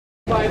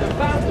by the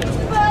fountain.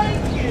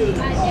 Thank you.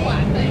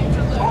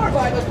 Or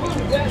by the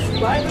food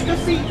desk by the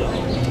casino.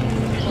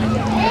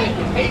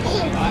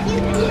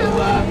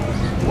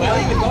 Well,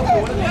 you can go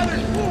for one of the other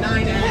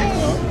 9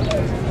 acts.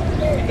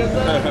 Because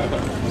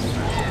it's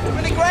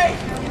really great.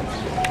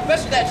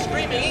 Especially that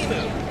screaming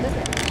emu.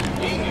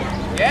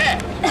 Yeah.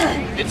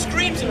 It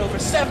screams in over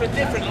 7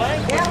 different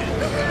languages.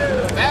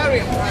 Very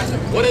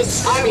impressive. What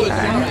is I was in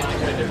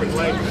a different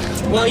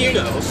language? Well, you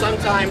know,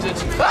 sometimes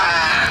it's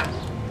ah!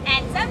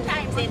 And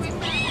sometimes it's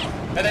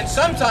and then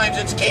sometimes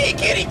it's key,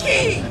 kitty,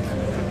 key.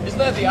 Isn't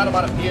that the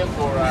onomatopoeia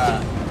for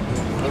the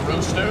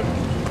rooster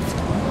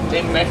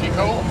in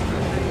Mexico?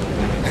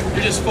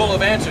 You're just full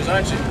of answers,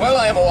 aren't you? Well,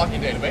 I am a walking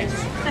database.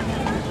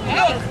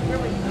 Look,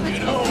 you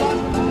know,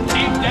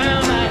 deep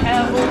down I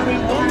have only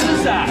one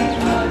desire.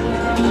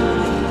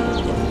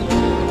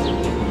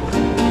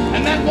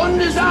 And that one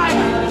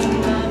desire,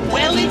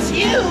 well, it's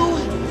you,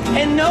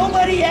 and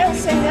nobody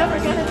else ain't ever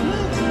gonna do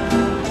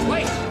it.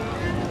 Wait,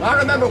 I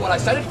remember what I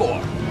said it for.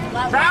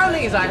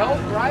 Brownies, I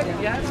hope, right?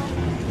 Yes?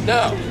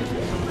 No.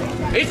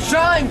 It's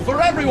time for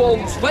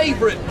everyone's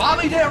favorite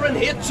Bobby Darin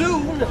hit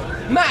tune,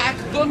 Mac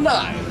the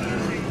Knife.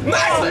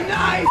 Mac the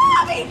Knife!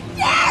 Bobby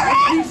Darin!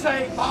 Did he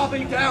say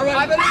Bobby Darin?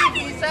 I believe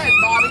he said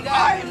Bobby Darin.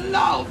 I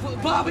love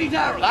Bobby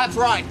Darin. That's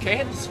right,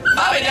 kids.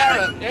 Bobby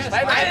Darin. Yes,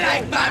 I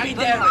like Bobby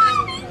Darin. I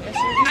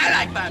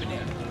like Bobby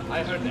Darin.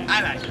 I heard that.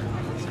 I like it.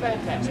 It's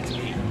fantastic.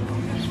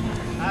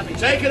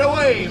 Take it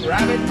away,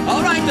 Rabbit.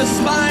 All right, the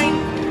Spine.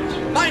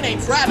 My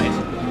name's Rabbit.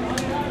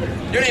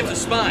 Your name's the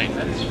Spine.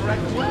 That is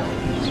correct as well.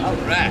 All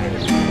right.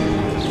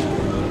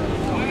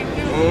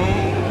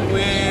 Oh,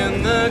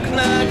 when the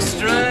clock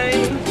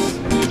strikes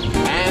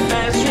and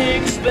the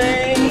 6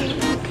 bang,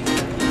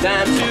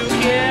 time to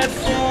get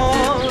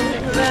for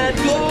that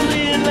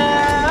golden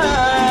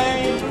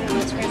line.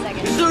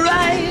 It's the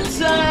right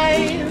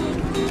time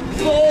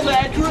for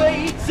that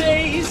great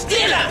taste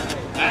dinner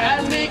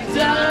at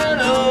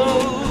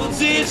McDonald's.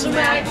 It's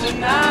Mac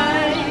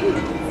tonight.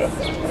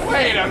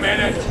 Wait a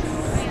minute.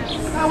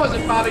 That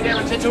wasn't Bobby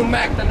Darin's hit tune,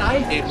 Mac the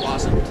Knife. It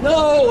wasn't.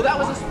 No, that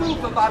was a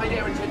spoof of Bobby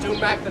Darin's hit tune,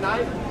 Mac the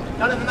Knife,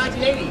 done in the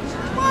 1980s.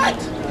 What?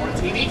 Or a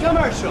TV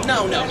commercial.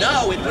 No, it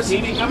A was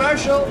TV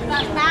commercial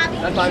Bobby.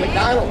 done by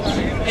McDonald's.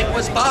 It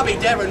was Bobby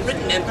Darin,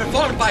 written and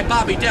performed by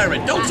Bobby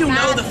Darin. Don't you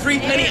know the Free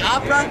Penny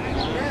Opera?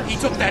 He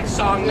took that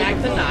song,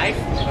 Mac the Knife,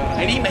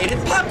 and he made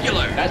it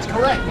popular. That's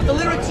correct. But the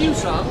lyrics you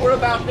sung were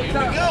about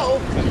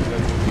McDonald's.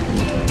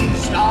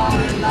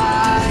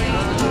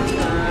 Starlight,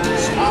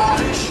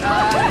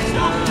 starshine,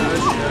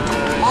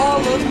 all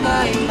of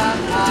night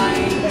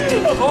behind,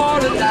 for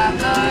the that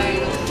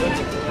night.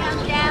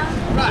 Countdown.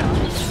 Right.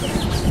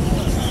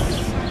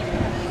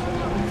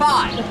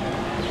 5,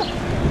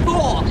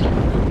 4,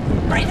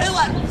 3, 2,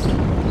 1.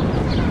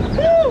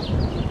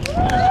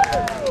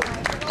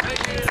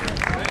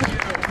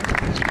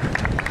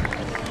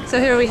 So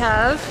here we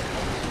have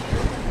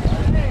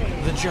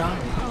The John.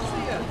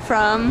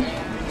 from,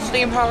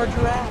 Steam-powered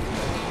Giraffe.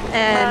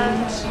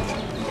 and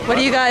what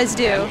do you guys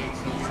do?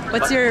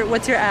 What's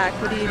your act?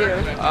 What do you do?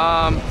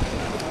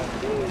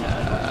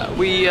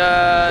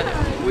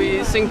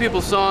 We sing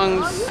people's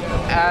songs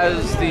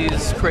as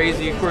these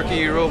crazy,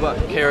 quirky robot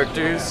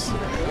characters,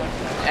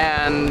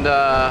 and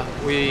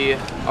we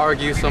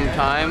argue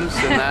sometimes,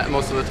 and that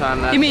most of the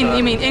time that's... You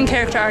mean in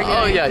character arguing?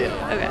 Oh yeah.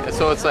 Okay.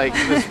 So it's like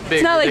this big.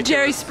 It's not like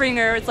Jerry ridiculous-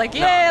 Springer. It's like,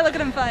 yeah, look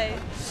at him fight.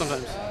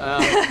 Sometimes.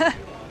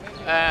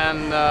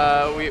 And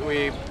we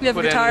You have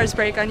put guitars in,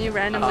 break on you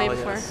randomly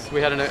before. yes.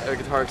 We had a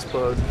guitar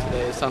explode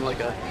today. It sounded like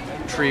a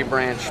tree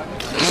branch.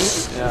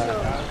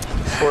 Yeah,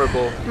 it's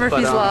horrible.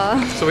 Murphy's Law.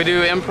 So we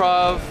do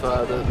improv,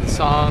 the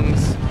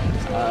songs,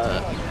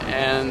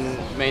 and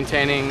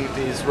maintaining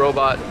these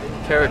robot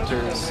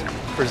characters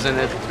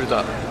presented through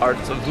the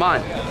arts of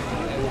mime.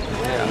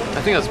 Yeah,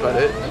 I think that's about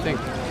it. I think.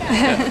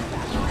 Yeah.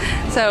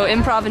 So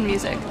improv and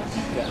music.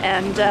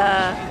 And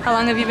how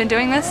long have you been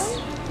doing this?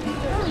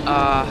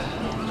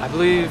 I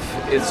believe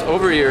it's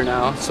over a year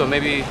now, so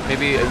maybe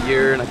a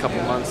year and a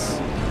couple months.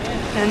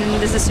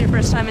 And is this your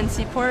first time in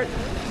Seaport?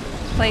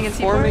 Playing in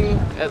Seaport? Performing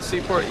at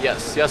Seaport,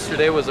 yes.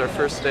 Yesterday was our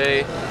first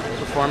day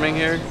performing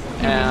here,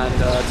 and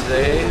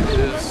today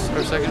is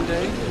our second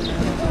day.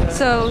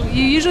 So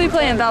you usually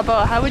play in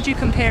Balboa. How would you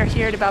compare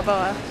here to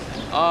Balboa?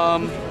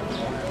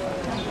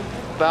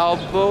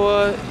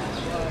 Balboa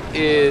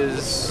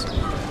is,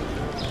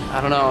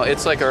 I don't know,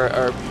 it's like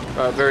our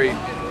very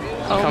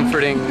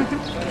comforting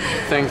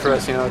thing for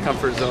us, a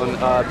comfort zone.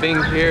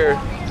 Being here,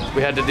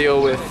 we had to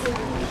deal with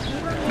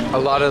a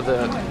lot of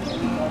the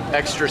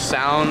extra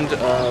sound.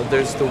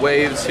 There's the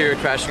waves here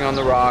crashing on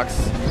the rocks.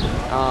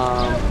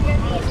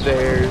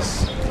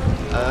 There's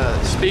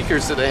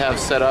speakers that they have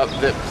set up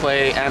that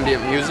play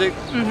ambient music,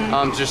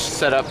 just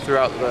set up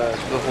throughout the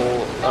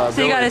whole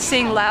So you gotta village.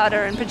 sing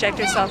louder and project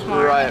yourself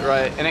more. Right.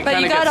 And it But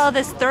kinda you got gets, all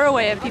this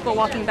throwaway of people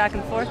walking back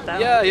and forth though.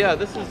 Yeah.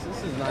 This is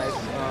nice.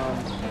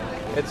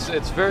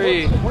 It's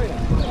very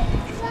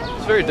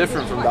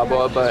different from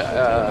Balboa, but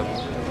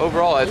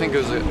overall I think it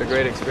was a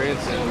great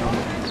experience. And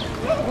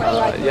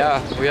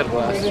Yeah, we had a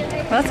blast.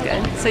 Well, that's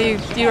good. So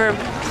you were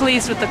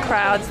pleased with the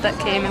crowds that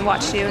came and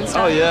watched you and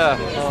stuff? Oh yeah.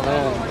 Oh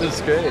man, this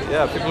is great.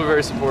 Yeah, people were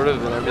very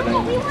supportive and everything.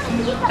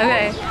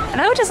 Okay.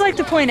 And I would just like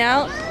to point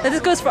out that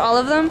this goes for all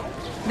of them.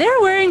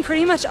 They're wearing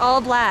pretty much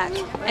all black.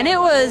 And it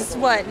was,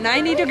 what,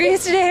 90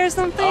 degrees today or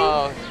something?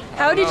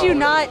 How did you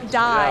not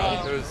die?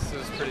 Yeah, it was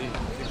pretty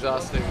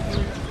exhausting.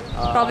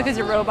 Probably because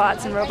you're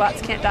robots and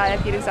robots can't die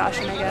of heat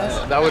exhaustion, I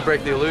guess. That would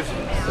break the illusion.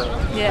 So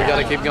Yeah. we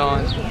gotta keep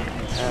going.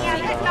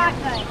 And,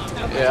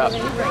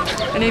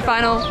 yeah. Any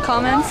final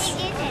comments?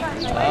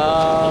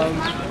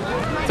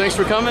 Thanks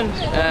for coming.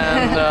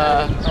 And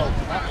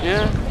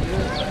yeah.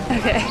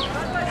 Okay.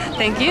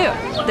 Thank you,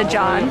 the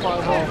John.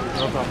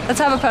 Let's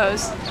have a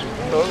pose.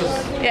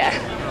 Pose? Yeah.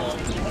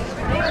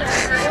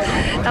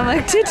 I'm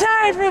like too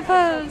tired for a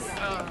pose.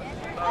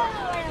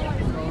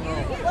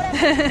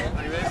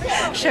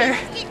 Sure.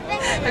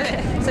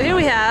 Okay. So here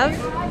we have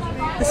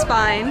the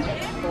Spine,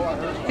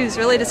 who's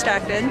really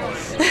distracted.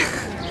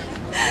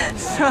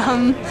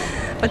 From,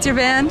 what's your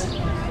band?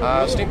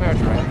 Steam Power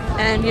Giraffe.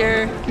 And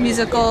you're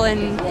musical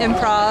and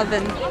improv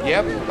and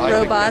Yep.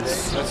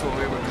 robots. That's what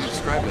we would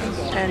describe it as.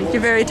 And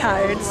you're very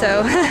tired,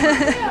 so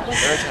Very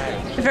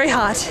tired. very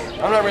hot.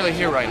 I'm not really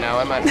here right now.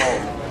 I'm at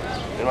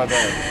home. In my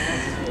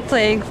bed.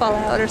 Playing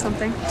Fallout or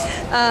something.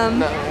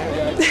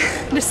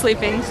 Just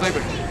sleeping.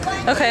 Sleeping.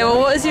 Okay, well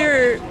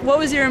what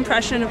was your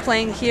impression of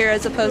playing here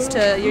as opposed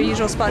to your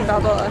usual spot in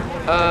Balboa?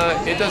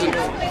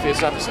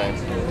 It's not the same.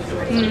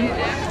 Too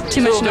much It's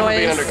a little different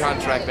being noise. under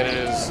contract than it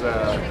is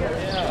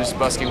just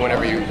busking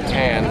whenever you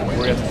can.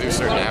 We have to do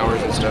certain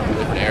hours and stuff in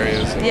different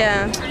areas. And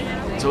Yeah.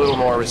 it's a little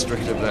more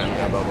restrictive than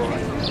Balboa.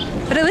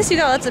 But at least you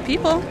got lots of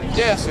people.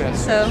 Yes, yes.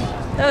 So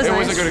that was It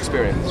nice. was a good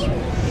experience.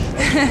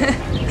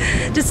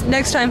 Just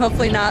next time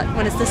hopefully not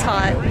when it's this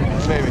hot.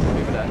 Maybe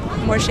not.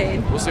 More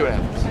shade. We'll see what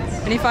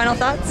happens. Any final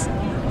thoughts?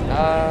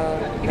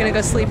 You're gonna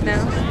go sleep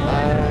now?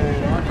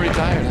 I'm pretty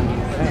tired.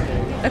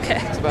 Okay.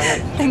 That's about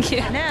it. Thank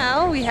you.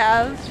 Now we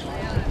have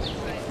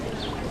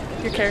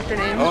your character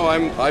name. Oh,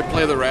 I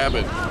play the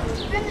rabbit.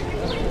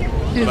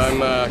 Who's-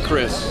 I'm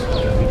Chris.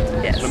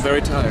 yes. I'm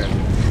very tired.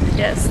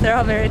 Yes, they're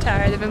all very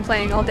tired. They've been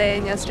playing all day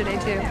and yesterday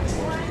too.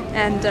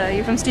 And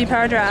you're from Steam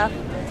Power Giraffe.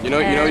 You know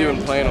you've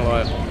been playing a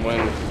lot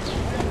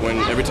when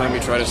every time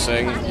you try to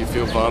sing, you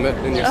feel vomit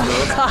in your Oh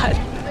throat. God.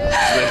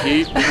 The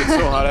heat, it's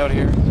so hot out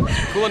here.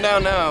 Cooling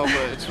down now,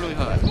 but it's really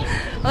hot.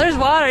 Well, there's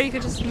water. You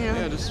could just,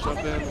 Yeah, just jump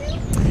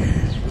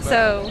in.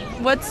 So,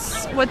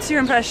 what's your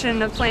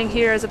impression of playing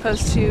here as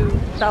opposed to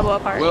Balboa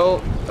Park?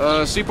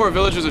 Well, Seaport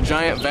Village is a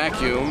giant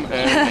vacuum,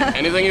 and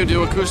anything you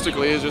do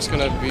acoustically is just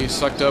gonna be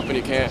sucked up, and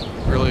you can't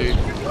really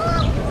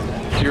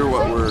hear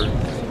what we're.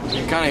 You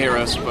can kind of hear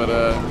us, but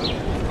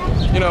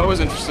you know, it was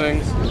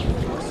interesting.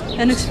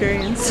 An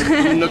experience.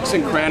 Nooks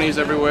and crannies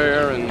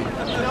everywhere, and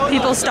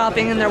People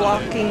stopping and they're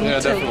walking Yeah,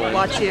 to definitely.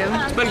 watch you.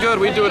 it's been good.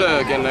 We'd do it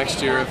again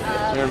next year if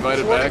you're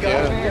invited back.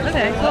 Yeah.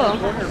 Okay,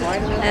 cool.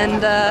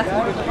 And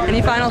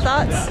any final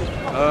thoughts?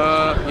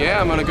 Yeah,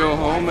 I'm gonna go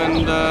home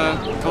and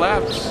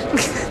collapse.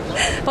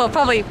 Well,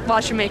 probably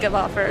wash your makeup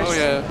off first. Oh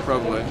yeah,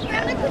 probably.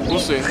 We'll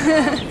see.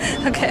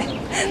 Okay.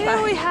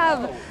 Here we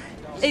have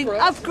an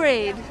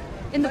upgrade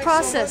in the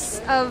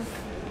process of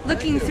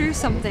looking through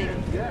something.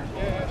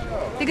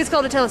 I think it's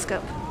called a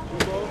telescope.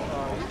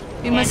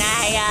 We must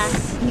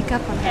sneak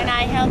up on Can her.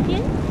 I help you?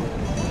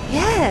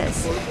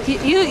 Yes.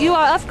 You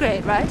are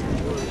upgrade, right?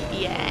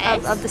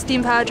 Yes. Of the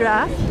Steam Power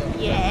Giraffe.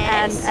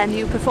 Yes. And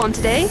you performed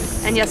today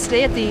and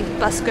yesterday at the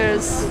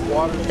Buskers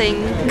thing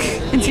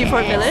in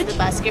Seaport Yes, Village.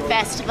 The Busker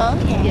Festival.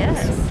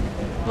 Yes.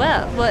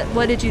 Well,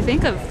 what did you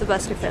think of the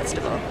Busker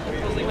Festival?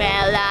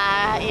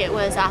 Well, it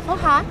was awful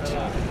hot.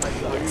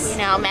 You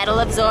know, metal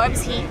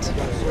absorbs heat.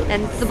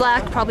 And the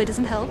black probably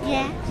doesn't help.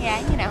 Yeah,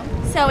 you know.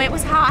 So it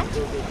was hot,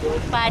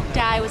 but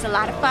it was a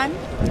lot of fun.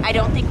 I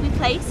don't think we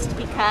placed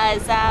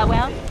because,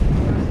 well,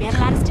 we had a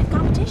lot of stiff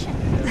competition.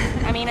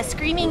 I mean, a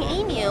screaming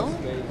emu,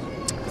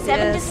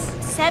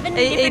 seven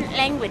different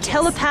languages.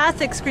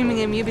 Telepathic screaming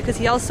emu because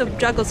he also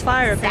juggles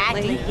fire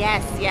apparently.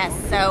 Exactly. Yes.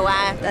 So.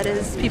 That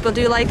is, people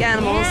do like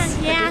animals.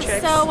 Yeah. They do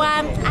tricks. So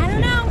I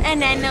don't know.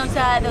 And then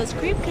those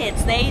group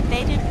kids, they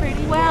did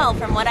pretty well.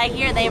 From what I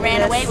hear, they ran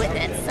Yes. away with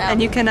it. So.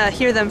 And you can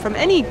hear them from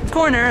any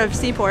corner of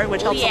Seaport,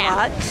 which helps a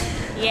lot.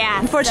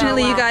 Yeah.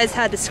 Unfortunately, so, you guys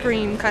had to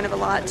scream kind of a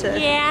lot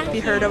to be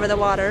heard over the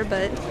water,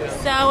 but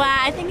So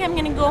I think I'm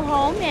gonna go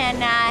home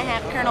and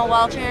have Colonel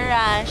Walter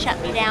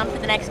shut me down for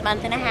the next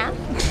month and a half.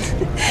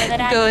 So that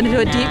I go into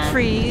a can, deep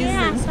freeze.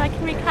 Yeah, so I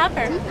can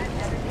recover.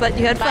 But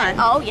you had fun.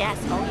 Oh yes,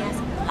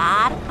 a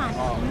lot of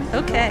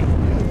fun. Okay.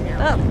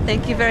 Well,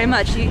 thank you very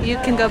much. You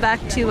can go back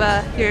to your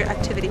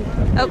activity.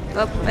 Oh,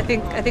 I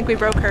think we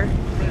broke her.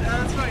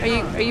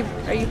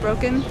 Are you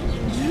broken?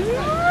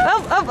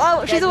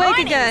 Oh, she's Good awake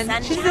morning, again.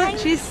 sunshine.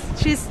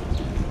 She's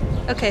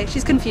okay.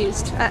 She's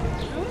confused.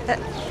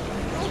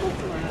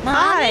 Mommy?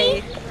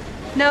 Hi.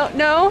 No.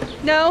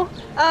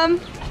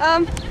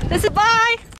 This is bye.